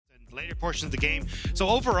later portions of the game. So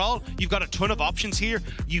overall, you've got a ton of options here.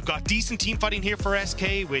 You've got decent team fighting here for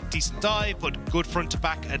SK with decent dive, but good front to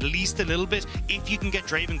back at least a little bit if you can get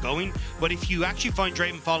Draven going. But if you actually find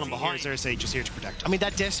Draven falling behind, Xerxe just here to protect him. I mean,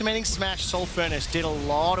 that decimating smash Soul Furnace did a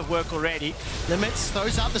lot of work already. Limits,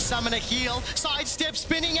 throws out the summoner heal, sidestep,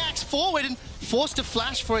 spinning axe forward, and forced to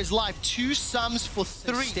flash for his life. 2 sums for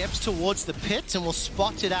 3 steps towards the pit, and will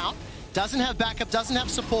spot it out. Doesn't have backup, doesn't have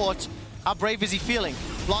support. How brave is he feeling?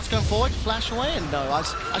 Blast going forward, flash away, and no. I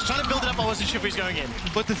was trying to build it up, I wasn't sure if he's going in.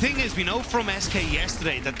 But the thing is, we know from SK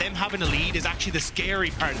yesterday that them having a lead is actually the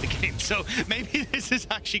scary part of the game. So maybe this is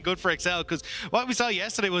actually good for XL, because what we saw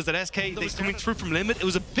yesterday was that SK, they coming through from limit. It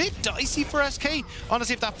was a bit dicey for SK,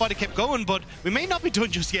 honestly, if that fight had kept going, but we may not be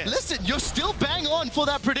done just yet. Listen, you're still bang on for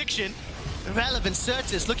that prediction. Irrelevant.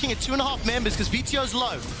 Sertuss looking at 2.5 members because Vetheo's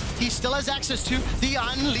low. He still has access to the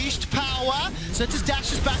unleashed power. Sertuss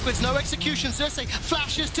dashes backwards, no execution. Xerxe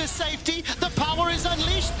flashes to safety. The power is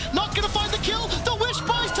unleashed. Not going to find the kill. The wish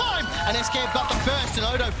buys time. And SK have got the first, and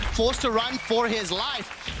Odo forced to run for his life.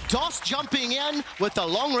 Dos jumping in with the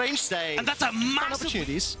long-range save. And that's a massive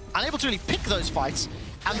opportunities. Unable to really pick those fights.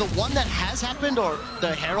 And the one that has happened, or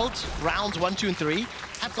the Herald rounds 1, 2, and 3,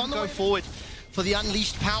 have gone going forward. For the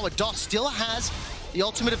unleashed power, Dos still has the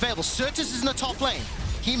ultimate available. Sertuss is in the top lane.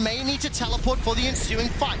 He may need to teleport for the ensuing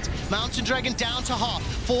fight. Mountain Dragon down to half,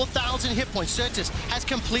 4,000 hit points. Sertuss has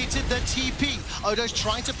completed the TP. Odo's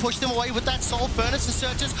trying to push them away with that Soul Furnace, and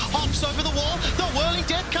Sertuss hops over the wall. The Whirling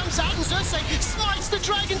Death comes out, and Xerxe smites the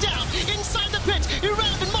dragon down. Inside the pit,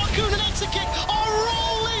 Irrelevant, Markoon, and Exakick are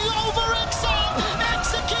rolling over XL.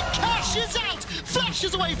 Exakick cashes out.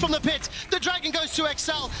 Flashes away from the pit. The dragon goes to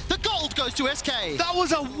XL. The gold goes to SK. That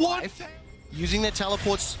was a one. Using their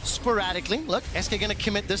teleports sporadically. Look, SK gonna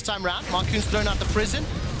commit this time round. Markoon's thrown out the prison.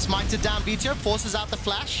 Smited down Vetheo, forces out the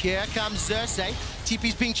flash. Here comes Xerxe.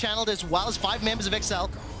 TP's being channeled as well as 5 members of XL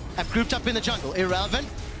have grouped up in the jungle. Irrelevant,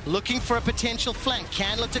 looking for a potential flank.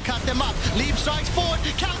 Can look to cut them up. Leap strikes forward.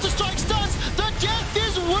 Counter strike stuns. The death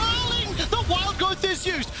is whirling. The wild growth is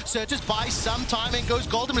used. Sertuss buys some time and goes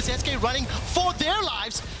golden with SK running for their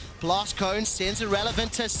lives. Blast Cone sends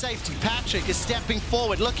Irrelevant to safety. Patrik is stepping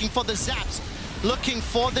forward, looking for the zaps, looking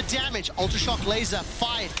for the damage. Ultra Shock Laser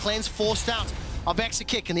fired, cleanse forced out of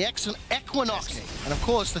Exakick and the Equinox. And of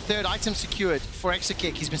course, the 3rd item secured for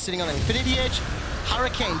Exakick. He's been sitting on an Infinity Edge.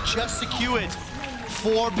 Hurricane just secured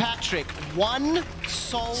for Patrik. 1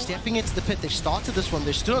 soul stepping into the pit. They've started this one.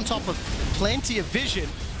 They're still on top of plenty of vision.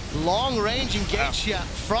 Long range engage here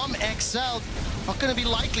from XL. Not going to be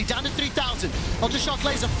likely. Down to 3,000. Ultra Shock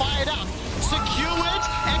Laser fired out. Secured.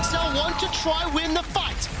 XL want to try win the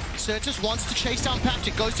fight. Sertuss wants to chase down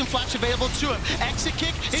Patrik. Ghost and Flash available to him.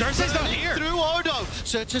 Exakick is burning through Odo.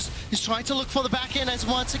 Sertuss is trying to look for the back end as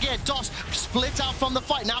once again. Dos split out from the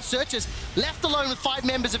fight. Now Sertuss left alone with 5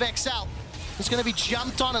 members of XL. He's going to be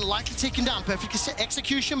jumped on and likely taken down. Perfect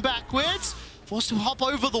execution backwards. Forced to hop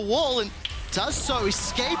over the wall and does so,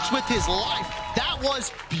 escapes with his life. That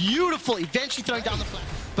was beautiful, eventually throwing down the flash.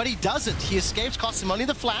 But he doesn't, he escapes, costs him only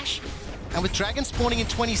the flash. And with Dragon spawning in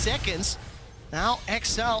 20 seconds, now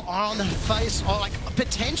XL are on the face, or like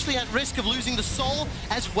potentially at risk of losing the soul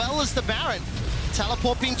as well as the Baron.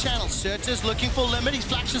 Teleport being channeled. Sertuss looking for limit. He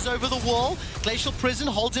flashes over the wall. Glacial Prison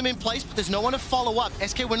holds him in place, but there's no one to follow up.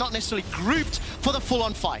 SK were not necessarily grouped for the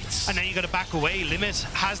full-on fights. And now you got to back away. Limit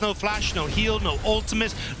has no flash, no heal, no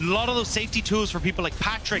ultimate. A lot of those safety tools for people like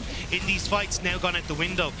Patrik in these fights now gone out the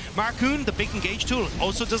window. Markoon, the big engage tool,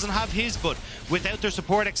 also doesn't have his, but without their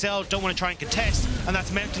support, XL don't want to try and contest, and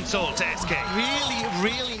that's Mountain Soul to SK.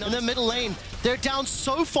 Really in the middle lane. They're down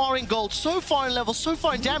so far in gold, so far in level, so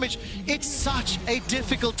far in damage. It's such a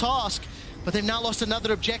difficult task. But they've now lost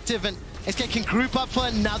another objective, and SK can group up for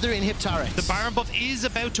another inhib turret. The Baron buff is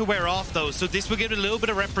about to wear off though, so this will give it a little bit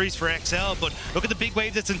of reprise for XL, but look at the big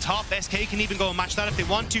wave that's in top. SK can even go and match that if they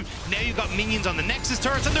want to. Now you've got minions on the Nexus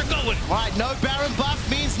turrets and they're going. Right, no Baron buff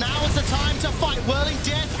means now is the time to fight. Whirling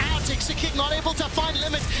Death out, Exakick not able to find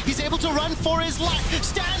limit. He's able to run for his life.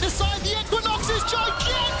 Stand aside, the Equinox is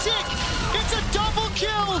gigantic! It's a double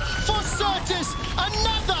kill for Sertuss,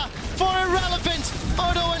 another for Irrelevant.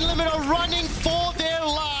 Odo and Limit are running for their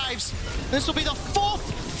lives. This will be the 4th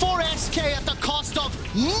for SK at the cost of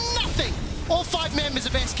nothing. All 5 members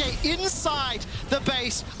of SK inside the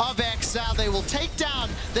base of XL. They will take down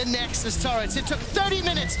the Nexus turrets. It took 30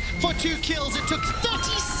 minutes for 2 kills. It took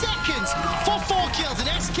 30 seconds for 4 kills. And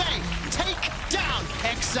SK take down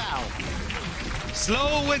XL.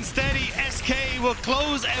 Slow and steady, SK will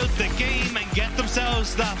close out the game and get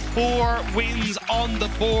themselves the 4 wins on the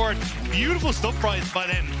board. Beautiful stuff by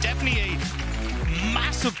them. Definitely a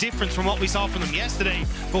massive massive difference from what we saw from them yesterday,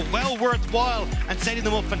 but well worthwhile and setting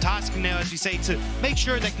them up fantastically now, as we say, to make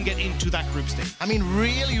sure they can get into that group stage. I mean,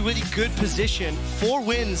 really, really good position. 4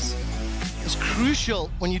 wins is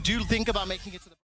crucial when you do think about making it to the